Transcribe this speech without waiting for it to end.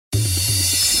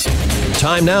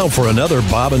Time now for another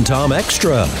Bob and Tom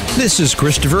Extra. This is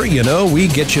Christopher. You know, we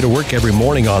get you to work every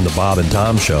morning on the Bob and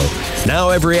Tom Show. Now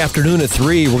every afternoon at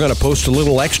 3, we're going to post a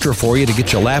little extra for you to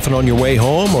get you laughing on your way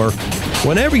home or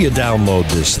whenever you download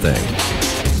this thing.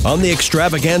 On the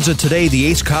extravaganza today, the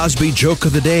Ace Cosby joke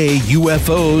of the day,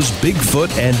 UFOs,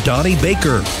 Bigfoot, and Donnie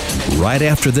Baker. Right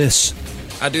after this.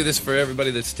 I do this for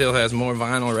everybody that still has more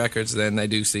vinyl records than they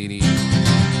do CDs.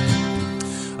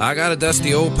 I got a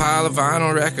dusty old pile of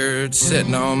vinyl records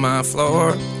sitting on my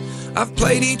floor. I've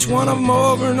played each one of them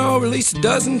over and over at least a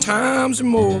dozen times or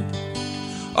more.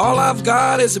 All I've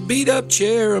got is a beat-up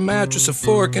chair, a mattress, a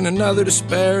fork, and another to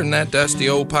spare, and that dusty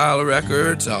old pile of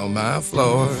records on my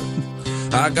floor.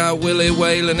 I got Willie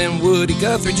Whalen and Woody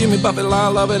Guthrie, Jimmy Buffett,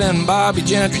 Lyle Lovett, and Bobby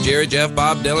Gentry, Jerry, Jeff,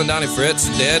 Bob Dylan, Donnie Fritz,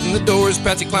 Dead and the Doors,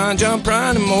 Patsy Cline, John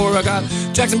Prine, and more. I got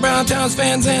Jackson Brown, Towns,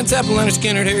 Van Zandt, Zeppelin, Leonard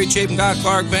Skinner, Harry Chapin, Guy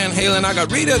Clark, Van Halen. I got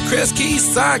Rita, Chris, Keith,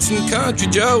 Sykes, and Country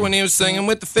Joe when he was singing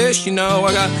with the Fish, you know.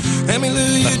 I got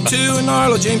Emmylou, U2, and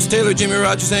Arlo, James Taylor, Jimmy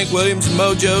Rogers, Hank Williams, and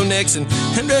Mojo Nixon,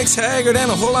 Hendrix, Haggard,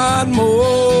 and a whole lot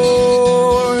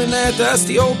more. And that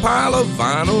dusty old pile of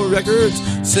vinyl records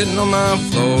sitting on my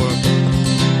floor.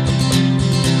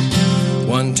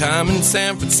 One time in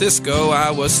San Francisco,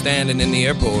 I was standing in the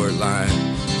airport line.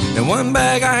 In one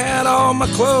bag I had all my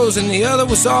clothes, and the other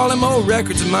was all them old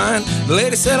records of mine. The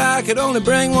lady said I could only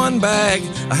bring one bag.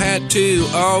 I had two,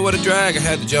 oh what a drag. I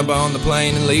had to jump on the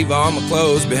plane and leave all my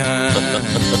clothes behind.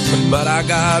 But I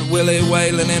got Willie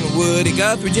Whalen and Woody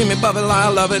Guthrie, Jimmy Buffett,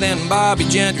 Lyle Lovett, and Bobby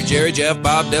Gentry, Jerry, Jeff,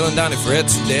 Bob Dylan, Donnie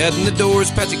Fritz, Dead and the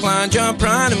Doors, Patsy Cline, John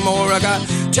Prine, and more. I got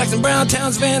Jackson Brown,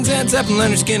 Towns, Van Zandt, Zeppelin,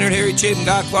 Leonard Skinner, Harry Chapin,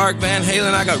 Guy Clark, Van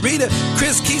Halen. I got Rita,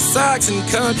 Chris, Keith, Sykes, and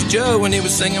Country Joe when he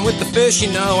was singing with the Fish,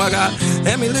 you know. I got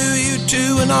Emmylou,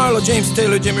 U2, and Arlo, James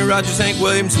Taylor, Jimmy Rogers, Hank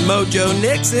Williams, and Mojo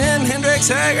Nixon, Hendrix,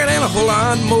 Haggard, and a whole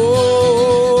lot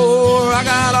more. I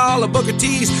got all the Booker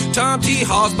T's, Tom T.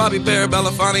 Halls, Bobby Bear,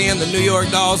 Belafonte, and the New York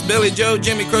Dolls, Billy Joe,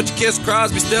 Jimmy Croce, Kiss,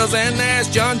 Crosby, Stills, and Nash,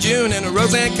 John June, and a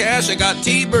Roseanne Cash. I got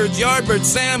T-Birds, Yardbirds,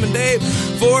 Sam and Dave,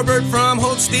 Forbird from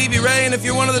Holt, Stevie Ray, and if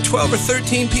you're one of the 12 or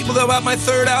 13 people that about my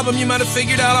third album, you might have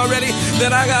figured out already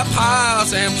that I got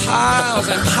piles and piles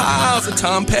and piles of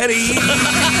Tom Petty.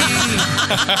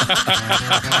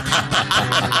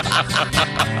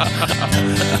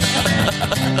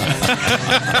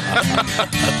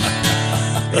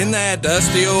 In that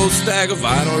dusty old stack of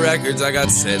vinyl records I got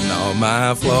sitting on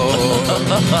my floor.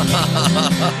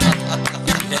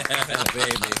 Yeah,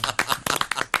 baby.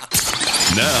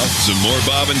 Now, some more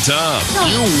Bob and Tom.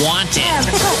 You want it.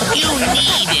 You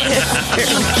need it.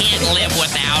 You can't live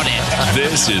without it.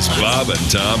 This is Bob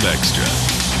and Tom Extra.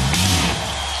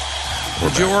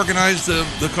 Did you organize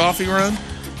the coffee run?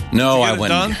 No, I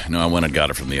went and got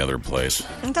it from the other place.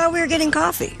 I thought we were getting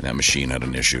coffee. That machine had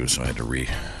an issue, so I had to redo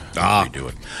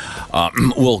it.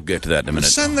 We'll get to that in a minute.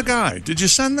 Send the guy. Did you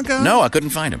send the guy? No, I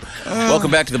couldn't find him. Welcome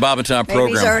back to the Bob and Tom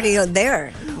program. Maybe he's already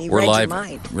there. We're live.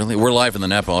 Really, we're live in the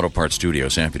Napa Auto Parts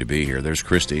Studios. Happy to be here. There's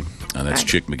Christy. That's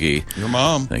Chick McGee. Your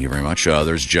mom. Thank you very much.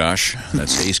 There's Josh.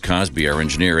 That's Ace Cosby, our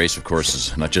engineer. Ace, of course,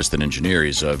 is not just an engineer.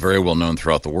 He's very well known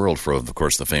throughout the world for, of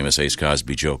course, the famous Ace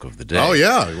Cosby joke of the day. Oh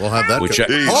yeah, we'll have that.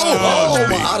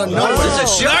 Out of nowhere. This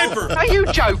is a joke. Are you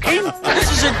joking?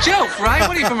 This is a joke, right?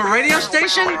 What are you, from a radio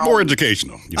station? More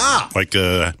educational. You know, like,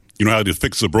 you know how to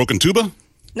fix a broken tuba?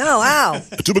 No, how?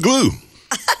 A tuba glue.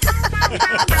 Tuba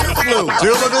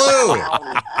glue.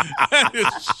 That is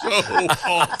so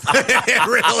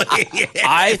awful. Really? Yes.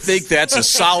 I think that's a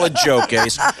solid joke,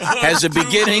 Ace. Has a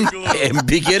beginning,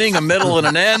 a middle, and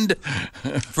an end.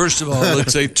 First of all,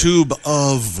 it's a tube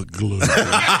of glue.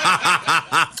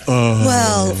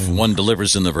 Well, One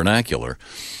delivers in the vernacular.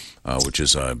 Which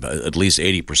is at least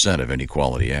 80% of any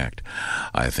quality act.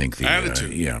 I think the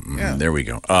attitude. There we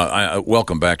go.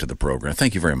 Welcome back to the program.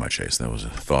 Thank you very much, Ace. That was a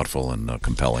thoughtful and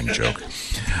compelling joke.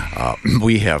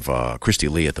 We have Christy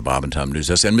Lee at the Bob and Tom News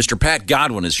Desk, and Mr. Pat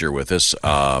Godwin is here with us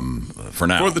for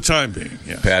now. For the time being,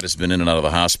 yes. Pat has been in and out of the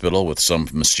hospital with some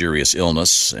mysterious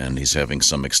illness, and he's having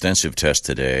some extensive tests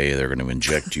today. They're going to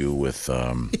inject you with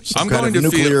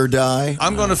nuclear dye.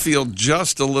 I'm going to feel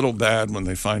just a little bad when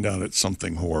they find out it's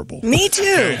something horrible. Me too.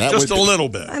 Okay, just a little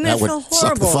bit. I'm going to feel horrible.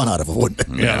 Suck the fun out of it, wouldn't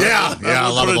it? Yeah. A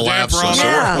lot of the laughs.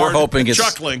 We're hoping it's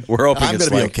chuckling. We're hoping I'm it's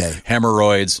gonna be like okay.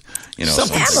 Hemorrhoids. You know,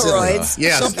 Something Hemorrhoids.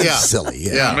 Something silly.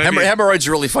 Yeah. Hemorrhoids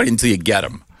are really funny until you get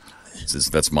them.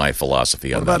 That's my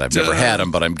philosophy on that. I've never had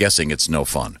them, but I'm guessing it's no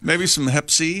fun. Maybe some Hep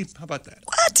C. How about that?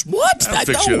 What? I'll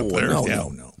fix you up there.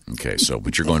 No. Okay,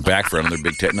 but you're going back for another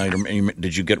big test.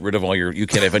 Did you get rid of all your? You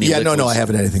can't have any. Yeah, liquids? no. I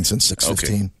haven't had anything since 6:15.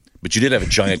 Okay. But you did have a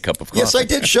giant cup of coffee. Yes, I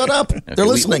did. Shut up. They're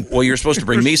listening. Well, you're supposed to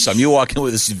bring me some. You walk in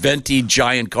with this venti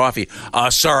giant coffee.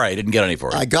 Sorry, I didn't get any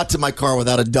for you. I got to my car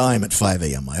without a dime at 5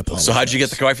 a.m. I apologize. So how'd you get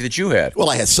the coffee that you had?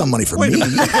 Well, I had some money for me.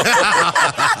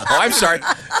 Oh, I'm sorry.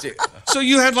 So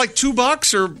you had like $2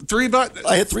 or $3?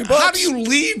 I had $3. How do you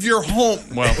leave your home,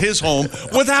 well, his home,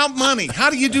 without money? How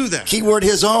do you do that? Keyword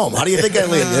his home. How do you think I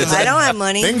live? I don't have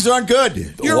money. Things aren't good.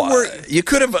 You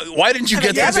could have. Why didn't you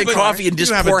get that big coffee and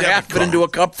just pour half of it into a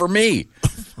cup for me?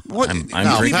 What? I'm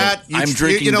drinking. Pat, I'm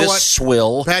drinking you know this what?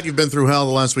 swill. Pat, you've been through hell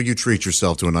the last week. You treat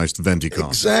yourself to a nice venti coffee.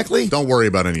 Exactly. Don't worry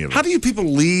about any of it. How do you people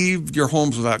leave your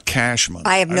homes without cash money?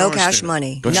 I have no don't cash understand.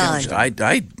 money. Don't None.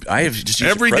 I have just used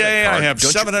Every a credit day card. I have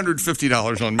Don't you-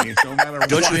 $750 on me. No matter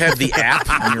Don't what. you have the app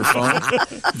on your phone?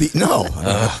 No.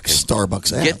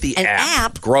 Starbucks app. Get the An app.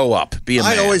 app? Grow up. Be a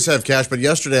man. I always have cash, but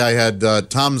yesterday I had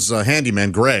Tom's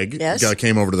handyman, Greg, Yes?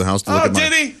 came over to the house to look Oh, at my...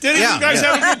 did he? Did he? Yeah, You guys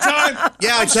yeah. have a good time?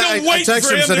 Yeah, I'm still I waiting texted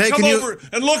for him, him said, to "Hey, come can you-" over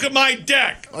and look at my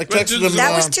deck. I texted him,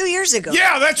 That was 2 years ago.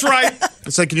 Yeah, that's right. I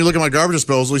said, "Can you look at my garbage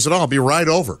disposal?" He said, "Oh, I'll be right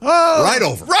over." Right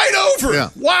over. Right over. Yeah.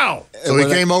 Wow. So he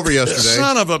came over yesterday.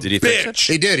 Son of a Did he fix it?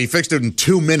 bitch. He did. He fixed it in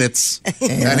 2 minutes.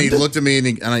 And he looked at me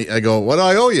and I go, "What do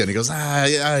I owe you?" And he goes,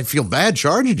 I feel bad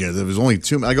charging you. There was only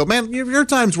 2 I go, "Man, your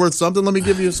time's worth something. Let me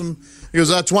give you some." He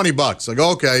goes, $20. I go,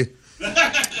 "Okay.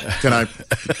 Can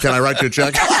I write you a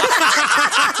check?"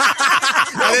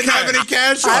 I didn't have any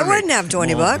cash on I me. wouldn't have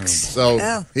 $20. So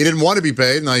Yeah. he didn't want to be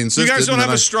paid, and I You insisted. guys don't and have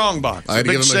then a strong box. I had A to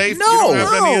big give him a- safe? No. You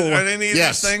don't have any of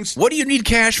Yes. these things? What do you need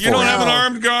cash for? You don't have an No.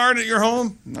 armed guard at your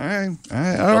home? All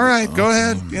right. Go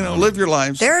ahead. Live your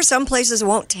lives. There are some places that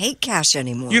won't take cash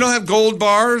anymore. You don't have gold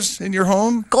bars in your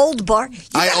home? Gold bar. You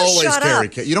I gotta always shut carry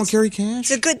up. cash. You don't carry cash?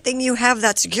 It's a good thing you have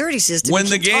that security system. When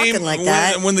You the keep game talking like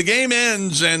that. when the game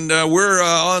ends and we're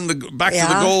on the back to the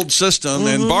Yeah. gold system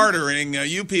and bartering,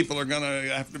 you people are gonna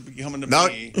have to be coming to No.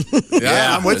 me.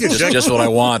 Yeah, I'm with you, Chick. Just what I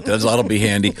want. That'll be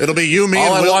handy. It'll be you, me,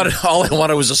 all and I Will.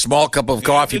 wanted was a small cup of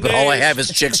coffee, but all I have is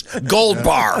Chick's gold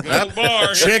bar. Gold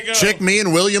bar. Here you go. Chick, me,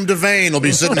 and William Devane will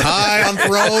be sitting high on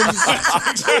thrones.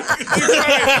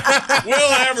 We'll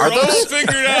have her all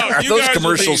figured out. Are You those guys will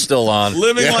commercials be still on?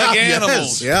 living Yeah, like yes,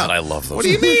 animals. yeah. I love those. What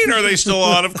do you mean? Are they still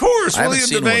on? Of course. I haven't William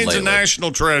seen one Devane's a lately.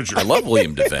 national treasure. I love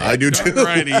William Devane. I do too.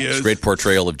 Right, he is. Great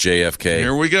portrayal of JFK.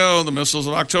 Here we go. The Missiles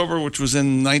of October, which was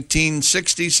in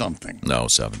 1960 something. No,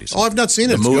 70s. Oh, I've not seen it.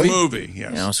 The It's movie? good. Movie,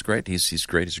 yes. Yeah, it's great. He's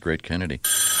great. He's a great Kennedy.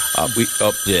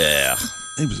 Yeah.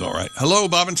 He was all right. Hello,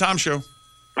 Bob and Tom Show.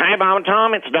 Hey, Bob and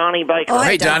Tom, it's Donnie Baker. Oh,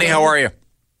 Hey, Donnie, how are you?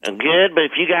 Good, but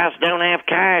if you guys don't have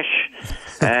cash,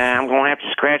 I'm going to have to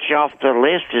scratch you off the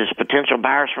list as potential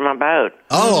buyers for my boat.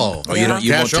 Oh, You won't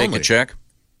cash take only. a check?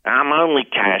 I'm only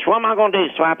cash. What am I going to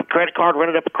do? Swipe a credit card, run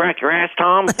it up the crack your ass,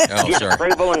 Tom? Oh, Get sorry.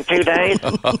 approval in 2 days?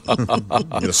 Get a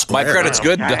My square. credit's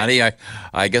good, Okay. Donnie.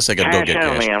 I guess I could go get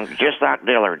only. cash. I'm just like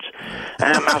Dillard's.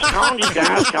 I was calling you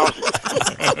guys because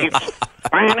it's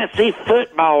fantasy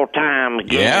football time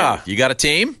again. Yeah. You got a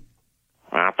team?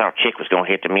 Well, I thought Chick was going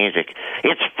to hit the music.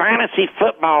 It's fantasy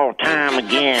football time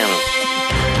again.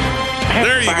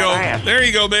 There you go. There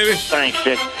you go, baby. Thanks,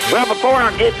 Chick. Well, before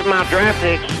I get to my draft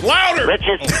picks, Louder. let's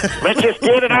just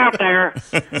get it out there.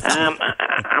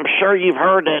 I'm sure you've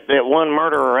heard that one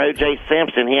murderer, O.J.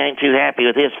 Simpson, he ain't too happy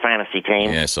with his fantasy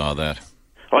team. Yeah, I saw that.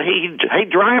 Well, he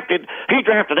drafted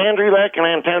Andrew Luck and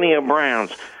Antonio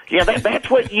Browns. Yeah, that's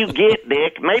what you get,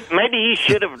 Dick. Maybe you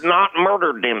should have not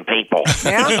murdered them people.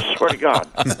 Yeah? I swear to God.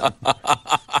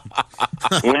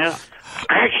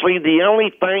 Actually, the only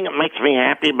thing that makes me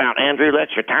happy about Andrew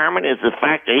Luck's retirement is the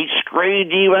fact that he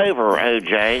screwed you over,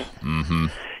 O.J. Mm-hmm.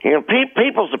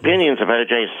 People's opinions of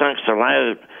O.J. sunk so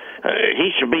low.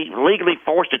 He should be legally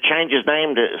forced to change his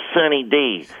name to Sonny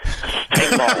D.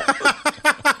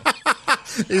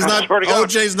 He's not.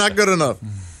 OJ's not good enough.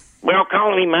 Well,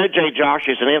 calling him OJ Josh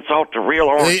is an insult to real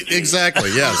orange.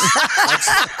 Exactly. Yes.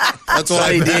 That's what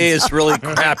Sonny I D meant. is really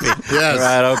crappy. Yes.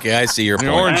 Right. Okay. I see your point.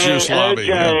 orange juice lobby.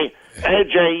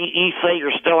 OJ, you say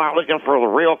you're still out looking for the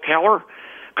real killer?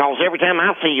 Because every time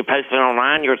I see you posting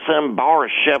online, you're at some bar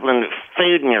shoveling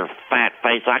food in your fat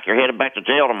face like you're headed back to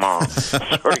jail tomorrow.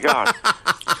 Swear to God.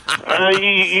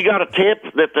 You got a tip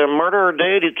that the murderer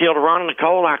dude who killed Ron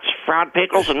Nicole likes fried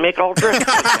pickles and Mick Ultra?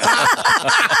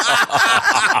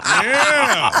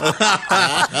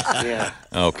 Yeah.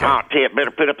 Okay. Hot tip.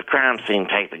 Better put up the crime scene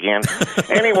tape again.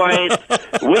 Anyways,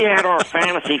 we had our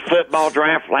fantasy football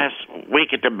draft last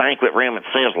week at the banquet room at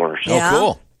Sizzlers. Yeah. Oh,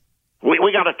 cool.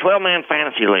 We got a 12-man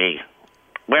fantasy league.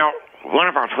 Well, one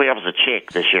of our 12 is a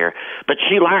chick this year, but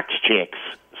she likes chicks.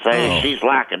 So she's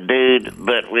like a dude,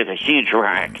 but with a huge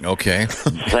rack. Okay.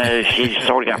 So she's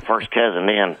sort of got first cousin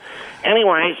in.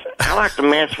 Anyways, I like to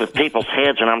mess with people's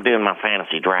heads when I'm doing my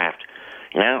fantasy draft.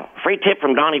 You know, free tip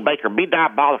from Donnie Baker. Be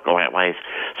diabolical that way.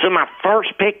 So my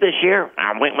first pick this year,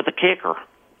 I went with the kicker.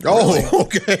 Oh,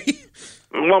 okay.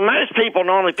 Well, most people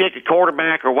normally pick a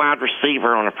quarterback or wide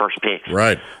receiver on the first pick.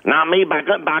 Right. Not me. By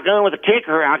going with the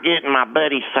kicker, I get in my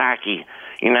buddy's psyche.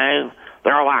 You know,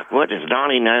 they're all like, what does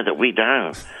Donnie know that we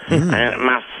don't? And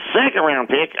my second round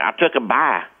pick, I took a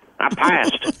bye. I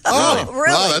passed. Oh, really?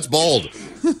 Oh, that's bold.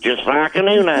 Just like an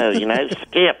Uno, you know,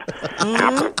 skip.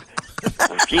 I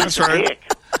refused to pick.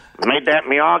 Made that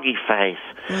Miyagi face.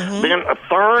 Then the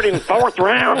third and fourth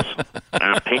rounds,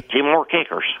 I picked 2 more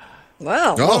kickers.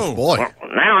 Wow. Oh, boy. Well,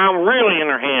 now I'm really in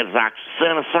their heads like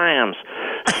Son of Sam's.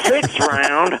 Sixth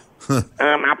round,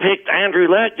 I picked Andrew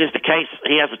Luck just in case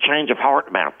he has a change of heart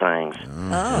about things.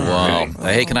 Wow.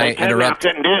 Hey, can I interrupt? I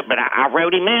couldn't do it, but I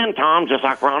wrote him in, Tom, just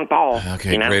like Ron Paul.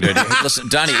 Okay, you know? great idea. Hey, listen,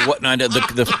 Donnie,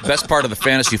 the best part of the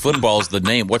fantasy football is the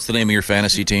name. What's the name of your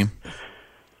fantasy team?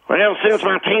 Well, since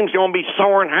my team's going to be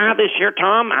soaring high this year,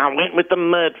 Tom, I went with the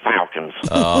Mud Falcons.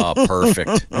 Oh,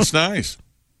 perfect. That's nice.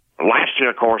 Last year,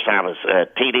 of course, I was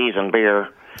TDs and beer.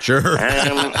 Sure.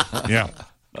 Yeah.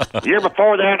 Year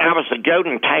before that, I was the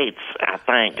Golden Tates, I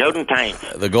think. Golden Tates.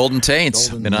 The Golden Tates,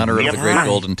 in honor of the great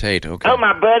Golden Tate. Okay. Oh,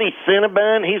 my buddy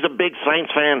Cinnabon, he's a big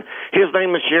Saints fan. His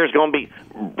name this year is going to be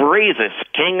Breezes,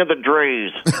 King of the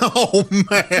Drews. Oh,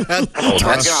 man. Oh,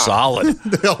 that's solid.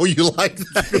 Oh, you like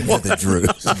that? The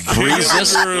Drews.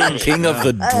 Breezes, King of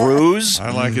the Drews.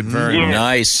 I like it very much.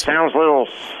 Nice. Sounds a little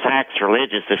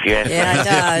sacrilegious if you ask me. Yeah, it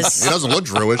does. He doesn't look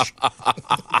Drewish.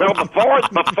 So before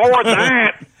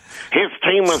that, his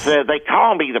team was, they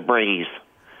called me the Breeze.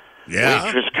 Yeah.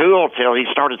 Which was cool till he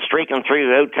started streaking through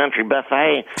the Old Country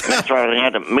Buffet. That's why they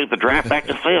had to move the draft back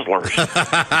to Sizzlers.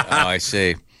 Oh, I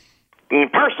see. And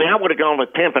personally, I would have gone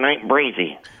with Pimpin' Ain't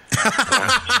Breezy.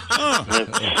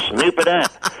 Snoop it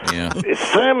up. Yeah.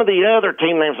 Some of the other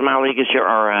team names in my league this year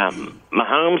are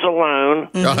Mahomes Alone.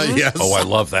 Yes. Oh, I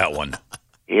love that one.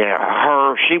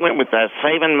 Yeah, she went with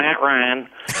Saving Matt Ryan.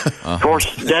 Of course,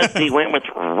 Dusty went with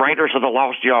Raiders of the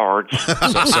Lost Yards.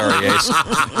 So sorry, Ace.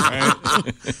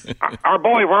 Our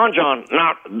boy Ron John,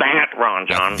 not that Ron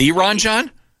John. The Ron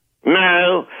John?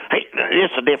 No,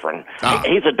 it's a different.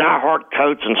 He's a diehard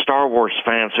Coats and Star Wars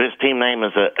fan, so his team name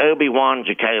is Obi-Wan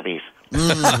Jacoby's.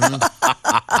 Okay.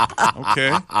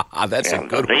 That's a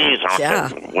good one. These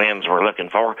aren't the wins we're looking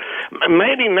for.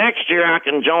 Maybe next year I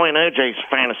can join OJ's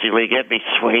fantasy league. That'd be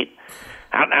sweet.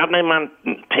 I'd name my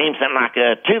team something like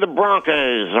To the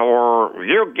Broncos or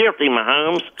You're Guilty,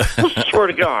 Mahomes. Swear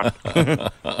to God.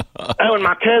 Oh, and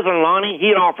my cousin Lonnie,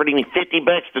 he offered me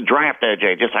 $50 to draft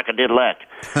OJ, just like I did Luck.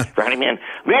 Brought him in.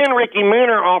 Then Ricky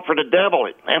Mooner offered to double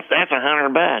it. That's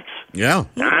 $100. Yeah.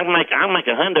 I'll make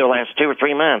a hundo last 2 or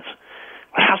 3 months.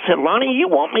 I said, Lonnie, you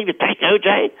want me to take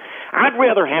OJ? I'd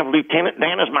rather have Lieutenant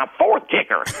Dan as my 4th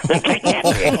kicker than take that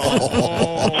pick.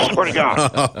 Swear to God.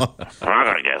 I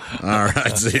gotta go. All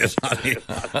right. See you, Donnie.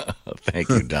 Thank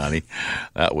you, Donnie.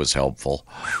 That was helpful.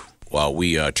 Well,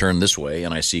 we turn this way,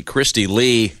 and I see Christy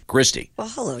Lee. Christy. Well,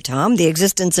 hello, Tom. The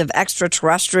existence of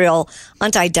extraterrestrial,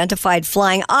 unidentified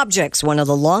flying objects, one of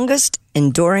the longest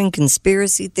enduring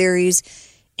conspiracy theories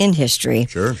in history.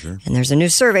 Sure, sure. And there's a new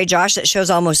survey, Josh, that shows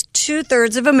almost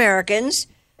 2/3 of Americans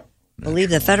believe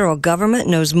the federal government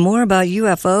knows more about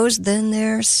UFOs than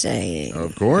they're saying.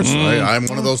 Of course. I'm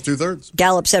one of those 2/3.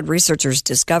 Gallup said researchers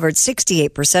discovered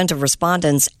 68% of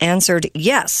respondents answered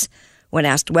yes when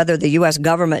asked whether the U.S.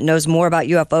 government knows more about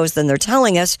UFOs than they're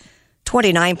telling us.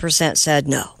 29% said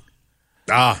no.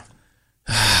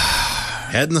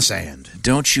 Head in the sand.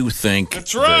 Don't you think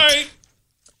That's right.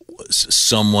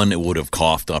 someone would have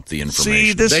coughed up the information?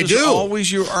 See, this They is do.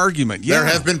 always your argument. Yeah. There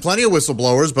have been plenty of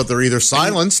whistleblowers, but they're either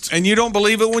silenced. And you don't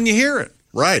believe it when you hear it.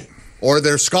 Right. Or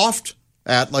they're scoffed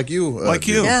at like you. Like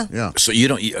you. Yeah. So you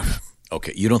don't.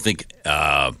 You don't think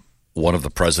one of the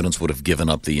presidents would have given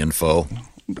up the info?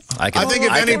 I can think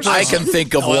of one. I can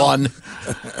think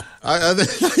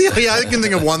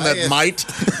of one that might.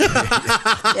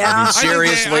 Yeah.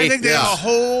 Seriously, I think they have a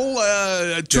whole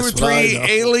 2 or 3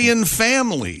 alien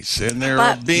families, and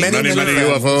they're being many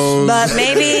UFOs. But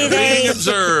maybe being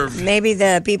observed. Maybe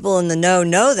the people in the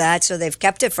know that, so they've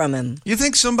kept it from him. You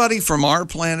think somebody from our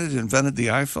planet invented the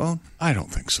iPhone? I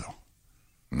don't think so.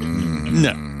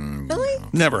 No. Really?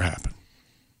 Never happened.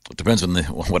 It depends on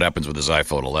what happens with this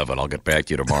iPhone 11. I'll get back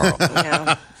to you tomorrow.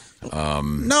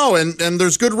 No, and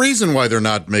there's good reason why they're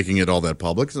not making it all that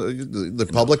public. The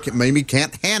public maybe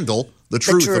can't handle the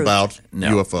truth about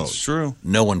UFOs. It's true.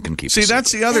 No one can keep See, a secret.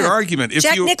 that's the other argument.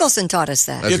 Jack Nicholson taught us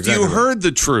that. If you heard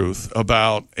the truth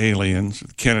about aliens,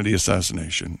 Kennedy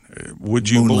assassination, would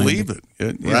you believe it?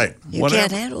 Right. You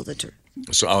can't handle the truth.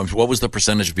 So what was the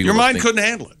percentage of people Your mind couldn't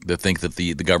handle it. that think that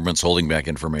the government's holding back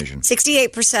information?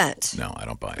 68%. No, I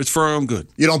don't buy it. It's for our own good.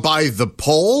 You don't buy the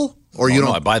poll? Or you don't?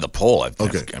 No, I buy the poll.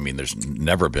 Okay. I mean, there's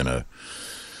never been a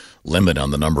limit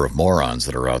on the number of morons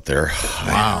that are out there.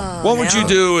 Wow. What would you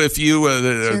do if you,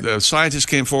 the scientist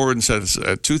came forward and said, it's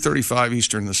at 2:35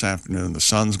 Eastern this afternoon, the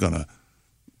sun's going to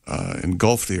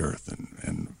engulf the Earth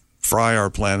and fry our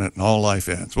planet and all life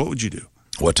ends? What would you do?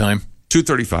 What time?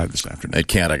 2:35 this afternoon. It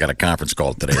can't. I got a conference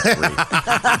call today at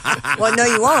 3. Well, no,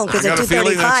 you won't, because at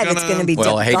 2:35 it's going to be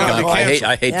Well, I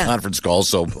hate Yeah. conference calls,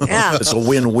 so Yeah. it's a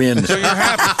win-win. So you're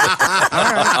happy.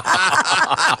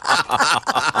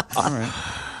 All right.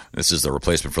 This is the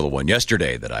replacement for the one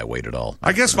yesterday that I waited all.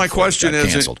 I guess my question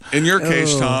is, canceled. in your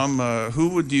case, Tom, who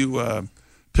would you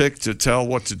pick to tell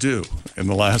what to do in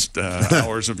the last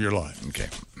hours of your life? Okay.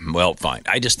 Well, fine.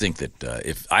 I just think that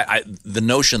if the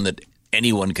notion that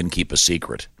anyone can keep a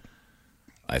secret,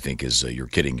 I think is you're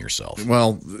kidding yourself.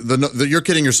 Well, you're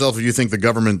kidding yourself if you think the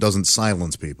government doesn't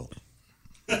silence people.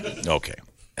 Okay.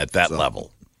 At that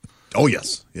level. Oh,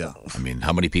 yes. Yeah. I mean,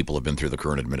 how many people have been through the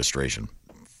current administration?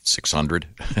 600?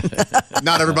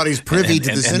 Not everybody's privy to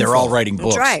this and info. they're all writing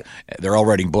books. That's right. They're all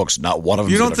writing books. Not one of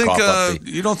them is going to cough up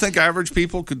the... You don't think average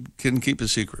people can keep a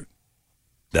secret?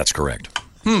 That's correct.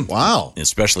 Wow.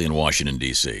 Especially in Washington,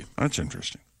 D.C. That's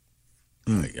interesting.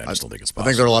 I just don't think it's possible.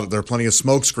 I think there are plenty of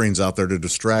smoke screens out there to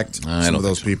distract some of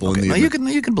those people. Okay. In the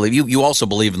you can believe. You also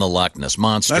believe in the Loch Ness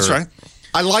Monster. That's right.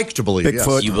 I like to believe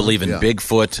Bigfoot. Yes. You believe in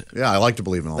Bigfoot. Yeah, I like to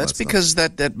believe in all That's that because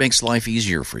that makes life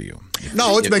easier for you.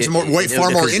 No, it makes it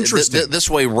far more interesting. This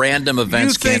way, random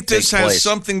events You think can't take this has place.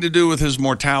 something to do with his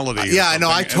mortality? Yeah, I know.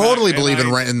 I totally believe in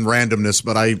randomness,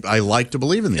 but I like to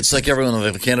believe in these. It's like everyone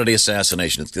with the Kennedy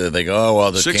assassination. They go, oh,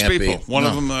 well, there 6 can't people. be. One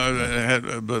of them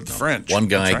had the French. One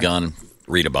guy, That's right. gun.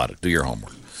 Read about it. Do your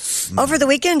homework. Over the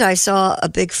weekend, I saw a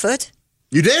Bigfoot.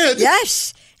 You did?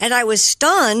 Yes. And I was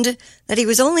stunned that he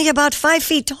was only about 5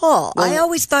 feet tall. I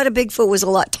always thought a Bigfoot was a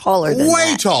lot taller than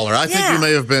Way that. taller. I think you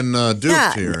may have been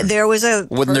duped here. There was a...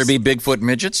 Wouldn't there be Bigfoot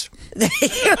midgets?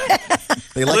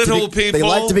 They like They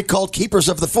like to be called keepers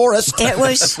of the forest. It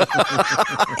was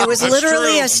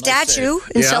literally true. a statue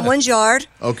in someone's yard.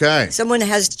 Okay. Someone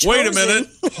has chosen. Wait a minute.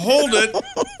 Hold it.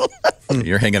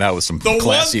 You're hanging out with some The one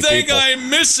classy thing people. I'm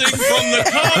missing from the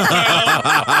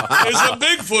compound is a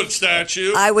Bigfoot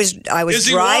statue. I was Is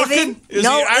he driving. walking? Is he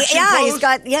action he's pose?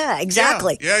 got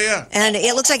exactly. Yeah. And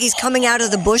it looks like he's coming out of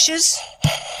the bushes.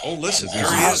 Oh, listen.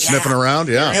 Sniffing around,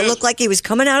 yeah. It looked like he was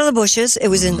coming out of the bushes. It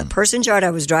was in the person's yard.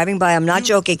 I was driving by. I'm not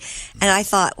joking. And I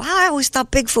thought, wow, I always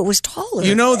thought Bigfoot was taller.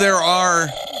 You know, there are,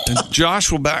 and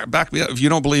Josh will back me up if you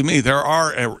don't believe me, there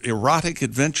are erotic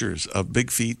adventures of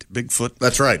Bigfoot.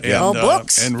 That's right. And,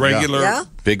 books. And regular. Yeah.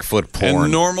 Bigfoot porn.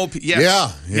 And normal people. Yes.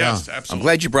 Yeah. Yes, I'm absolutely.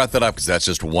 glad you brought that up because that's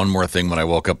just one more thing when I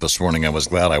woke up this morning I was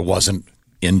glad I wasn't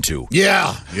into.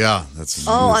 Yeah. That's.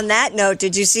 Oh, on that note,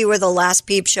 did you see where the last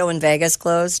peep show in Vegas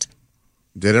closed?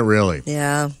 Did it really?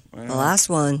 Yeah, the last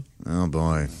one. Oh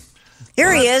boy.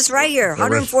 Here he is, right here.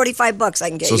 $145 I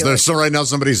can get you. So right now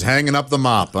somebody's hanging up the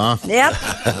mop, huh? Yep.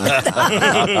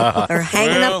 They're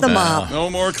hanging up the mop. No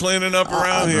more cleaning up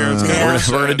around here. It's Yeah. kinda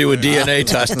We're going to do a DNA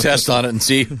test on it and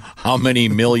see how many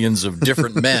millions of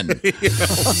different men.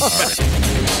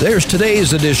 There's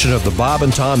today's edition of the Bob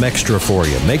and Tom Extra for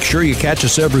you. Make sure you catch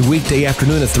us every weekday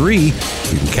afternoon at 3. You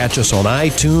can catch us on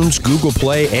iTunes, Google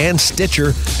Play, and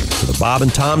Stitcher. For the Bob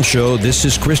and Tom Show, this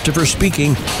is Christopher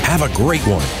speaking. Have a great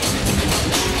one.